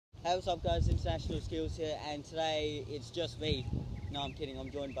Hey, what's up guys, International Skills here, and today it's just me. No, I'm kidding, I'm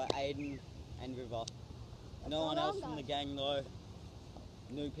joined by Aiden and River. No one else from the gang though.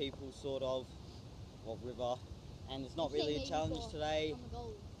 New people sort of River. And it's not really a challenge today.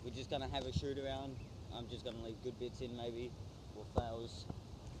 We're just going to have a shoot around. I'm just going to leave good bits in maybe, or fails.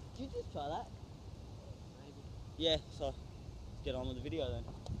 Did you just try that? Maybe. Yeah, so let's get on with the video then.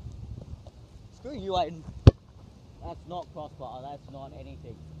 Screw you, Aiden. That's not crossbar, that's not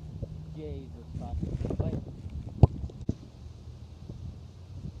anything. Jesus Christ. Wait.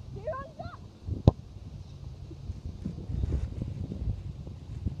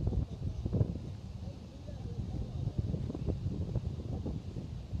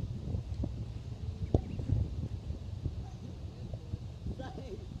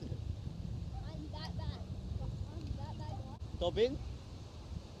 Top in?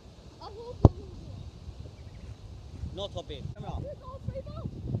 Not top in. Come on.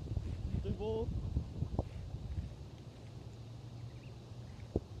 2 ball.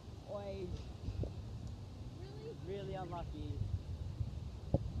 Oi. Really unlucky.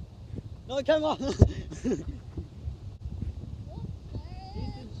 No, come on. Distance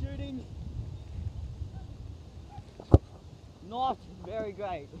shooting. Not very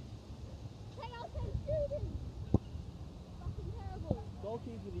great.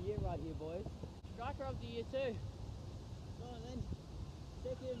 Goalkeeper of the year right here, boys. Striker of the year too. Go on then.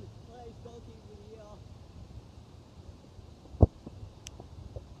 Second place goalkeeper of the year.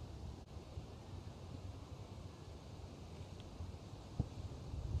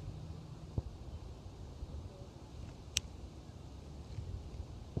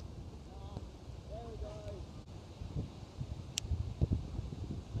 There we go.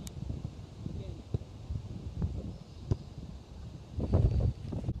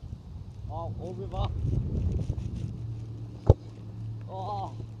 Oh, all River.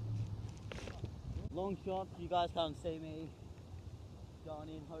 Oh. Long shots, you guys can't see me. Going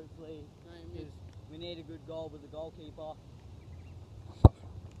in, hopefully. Because we need a good goal with the goalkeeper.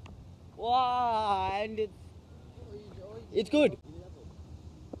 Wow, and it's good.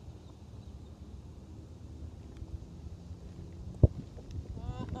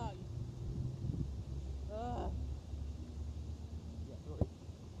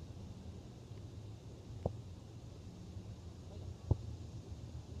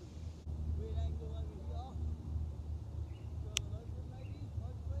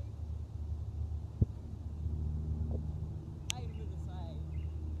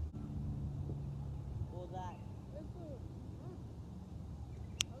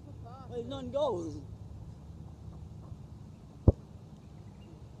 Well, he's not in goal.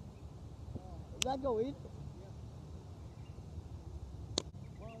 Does that go in? Yeah.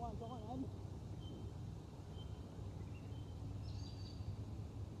 1-on-1, come on, Ed.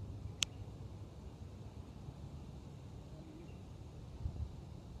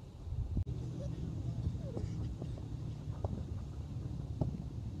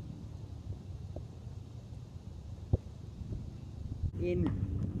 In.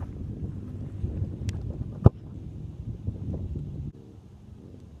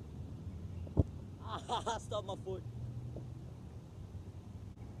 Stop my foot.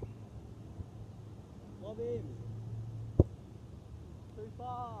 Lob him. Too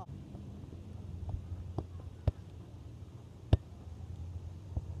far.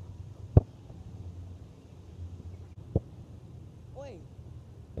 Oi.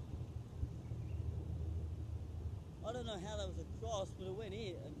 I don't know how that was a cross, but it went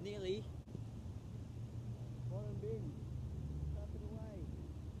in nearly. Bottom bin. Tap it away.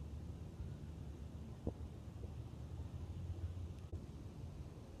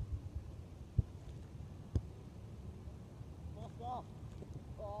 Crossed off.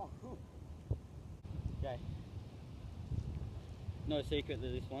 Oh. Okay. No secret to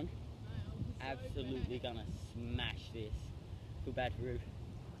this one. Absolutely gonna smash this. Feel bad for Rube.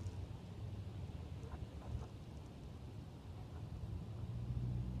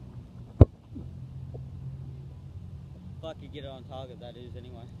 If I could get it on target, that is,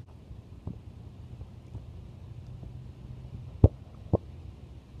 anyway.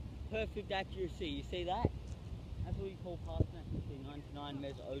 Perfect accuracy, you see that? That's what you call passing accuracy, 99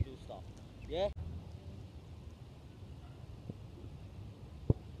 mes oval stuff. Yeah?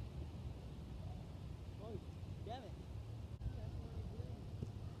 Oh, damn it.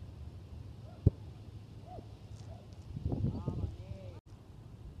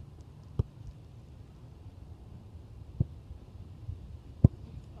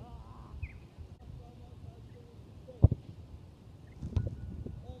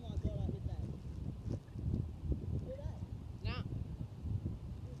 Oh my god, I hit that. See that? Nah.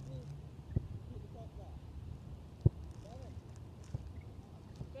 Just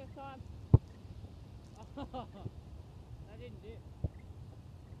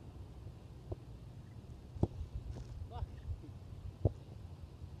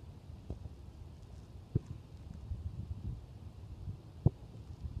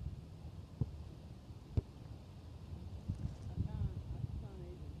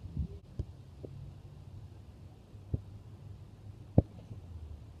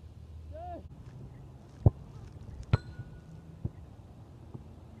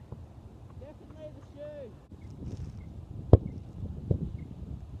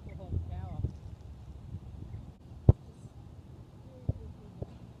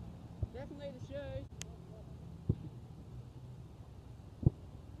need a shoe.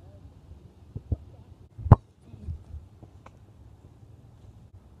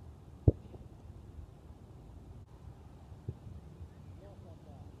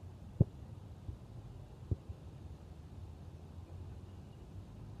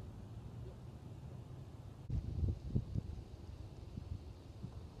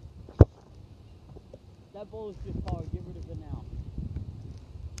 That ball is just hard, get rid of it now.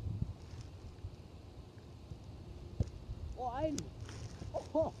 Oh, Aiden!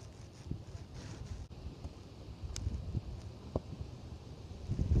 Oh!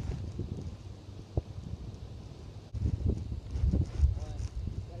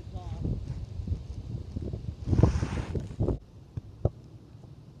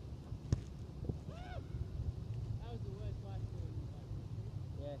 That was the worst place to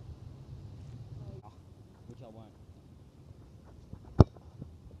Yeah. Which I won't.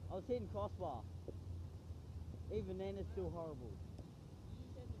 I was hitting crossbar. Even then it's still horrible. Did you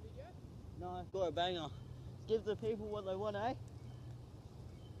send the video? No. Score a banger. Give the people what they want, eh?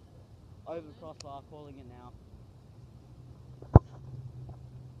 Over crossbar, calling it now.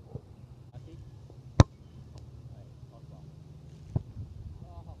 I think. Wait, crossbar.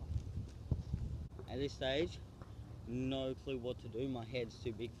 Oh. At this stage, no clue what to do. My head's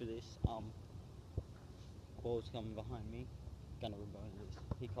too big for this. Ball's coming behind me. Gonna rebound this.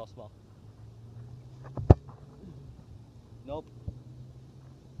 Hit crossbar. Nope.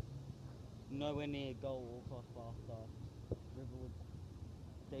 Nowhere near goal or crossbar, so Riverwood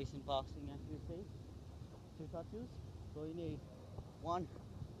decent passing accuracy. 2 touches. That's all you need. 1.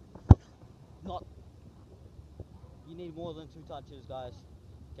 Not. You need more than 2 touches, guys.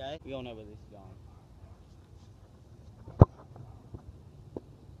 Okay? We all know where this is going.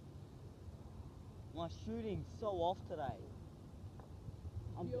 My shooting's so off today.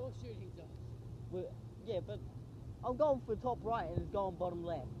 Your shooting's off. Yeah, but I'm going for top right and it's going bottom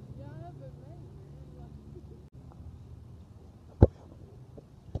left. Yeah, I know, but man,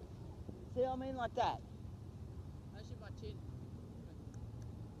 See what I mean? Like that. that's in my chin.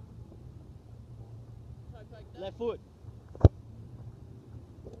 Try poke that. Left foot.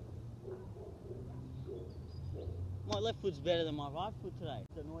 My left foot's better than my right foot today.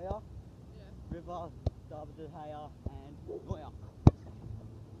 The Neuer, Yeah. River, David De Gea, and Neuer.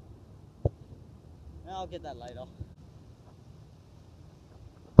 Now I'll get that later.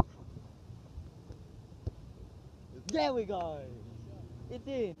 There we go. It's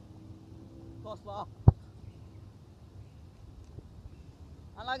in. Crossbar.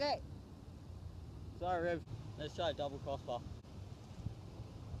 Unlucky. Sorry, Riv. Let's try a double crossbar.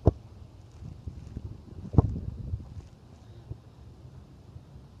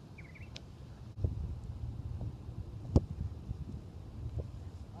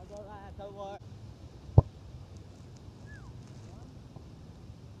 I got that. Don't worry.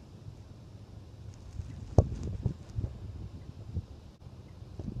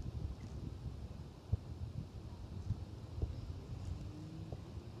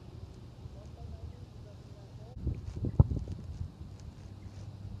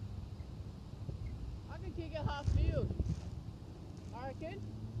 I can kick it half field. I reckon.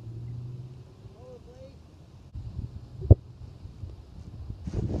 Probably.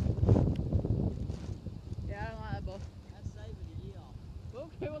 Yeah, I don't like that ball. That's save of the year.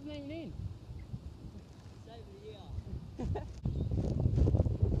 Look, it wasn't even in. Save of the year.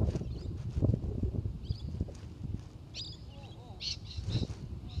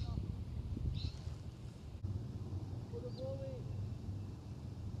 Put the ball in.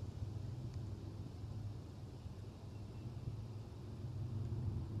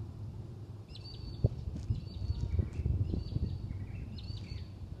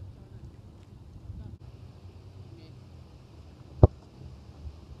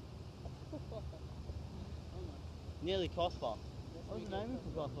 Nearly crossbar. I wasn't aiming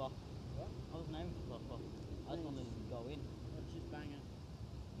for crossbar. What? I wasn't aiming for crossbar. I just wanted to go in. Let's just bang it.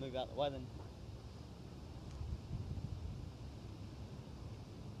 Move out the way then.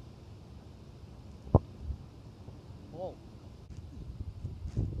 Oh.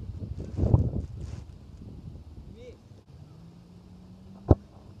 Miss.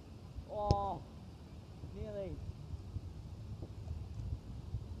 Oh. Nearly.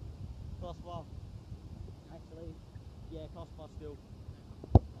 Crossbar. Actually, yeah, crossbar still.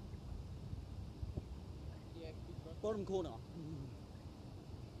 Yeah, good cross. Bottom corner.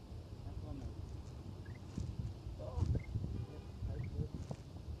 That's on me. Oh. Yep, that's good.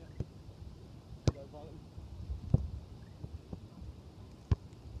 Yep. Go bottom.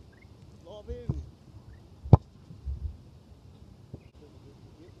 Lob in.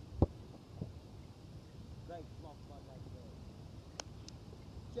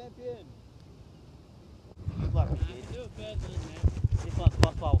 champion. Good luck, I kid. can do it further than that. This one's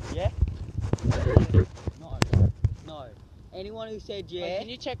my fault, yeah? No. No. Anyone who said yeah, Wait, can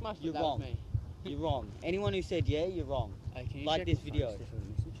you check my phone? you're That wrong. was me. You're wrong. Anyone who said yeah, you're wrong. Hey, can you Like check this my phone? video. Is there a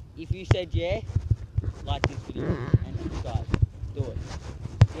message? If you said yeah, like this video and subscribe. Do it.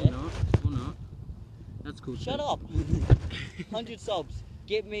 Or Yeah? not. Or not. That's cool. Shut too. up. 100 subs.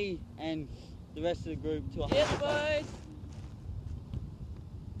 Get me and the rest of the group to 100 Yes, subs. boys.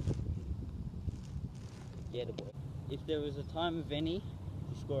 Yeah, the boy. If there was a time of any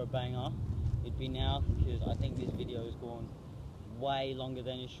to score a banger, it'd be now, because I think this video has gone way longer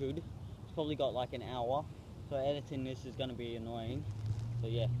than it should. It's probably got like an hour, so editing this is going to be annoying. So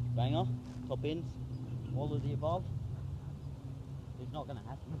yeah, banger, top ends, all of the above. It's not going to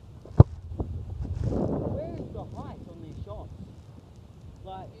happen. Where is the height on these shots?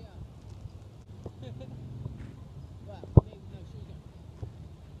 Like,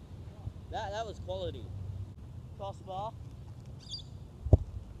 that was quality. Crossbar.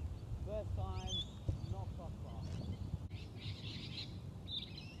 First time, not crossbar.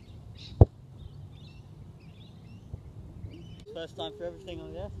 First time for everything, I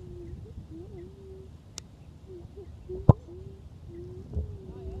guess.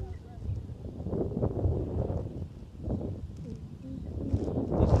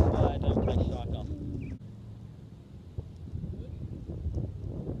 This is why I don't play striker.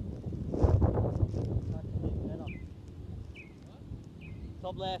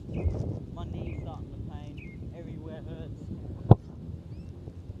 Top left, my knee's starting to pain, everywhere hurts.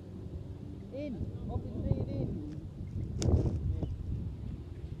 In, I can see it in.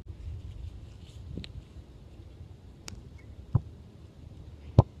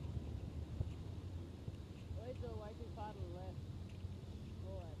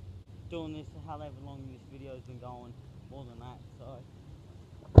 Doing this however long this video's been going, more than that, so.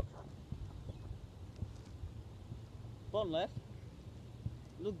 Bottom left,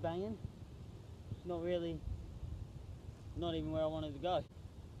 look banging. It's not really, not even where I wanted to go.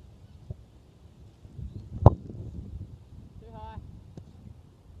 Too high.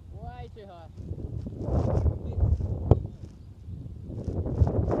 Way too high.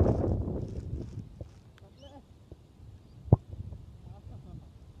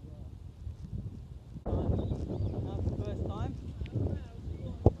 First time.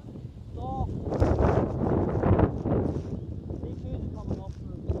 Stop. These shoes are coming off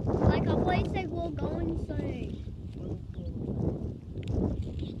for Like a place they will go insane.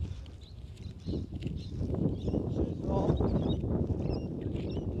 shoes are off.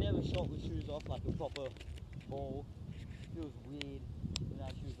 Never shot with shoes off like a proper ball. Feels weird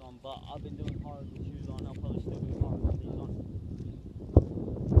without shoes on, but I've been doing horrors with shoes on. I'll probably still do horrors with these on.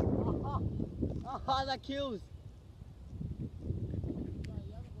 Ah, that kills.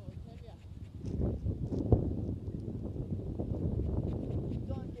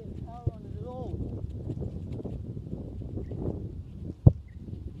 Don't get power on it at all.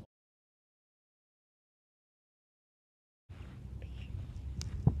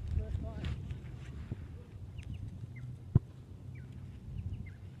 First time.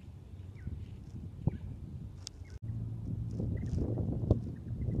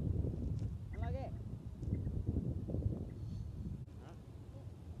 I like it.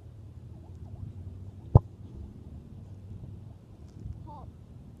 Pop.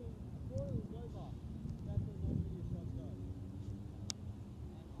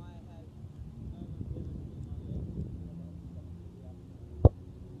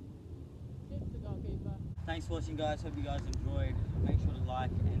 Thanks for watching, guys. Hope you guys enjoyed. Make sure to like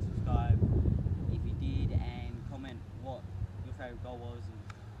and subscribe if you did, and comment what your favourite goal was in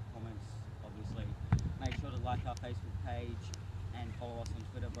comments, obviously. Make sure to like our Facebook page and follow us on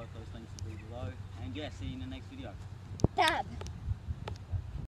Twitter. Both those links will be below. And yeah, see you in the next video. Dad.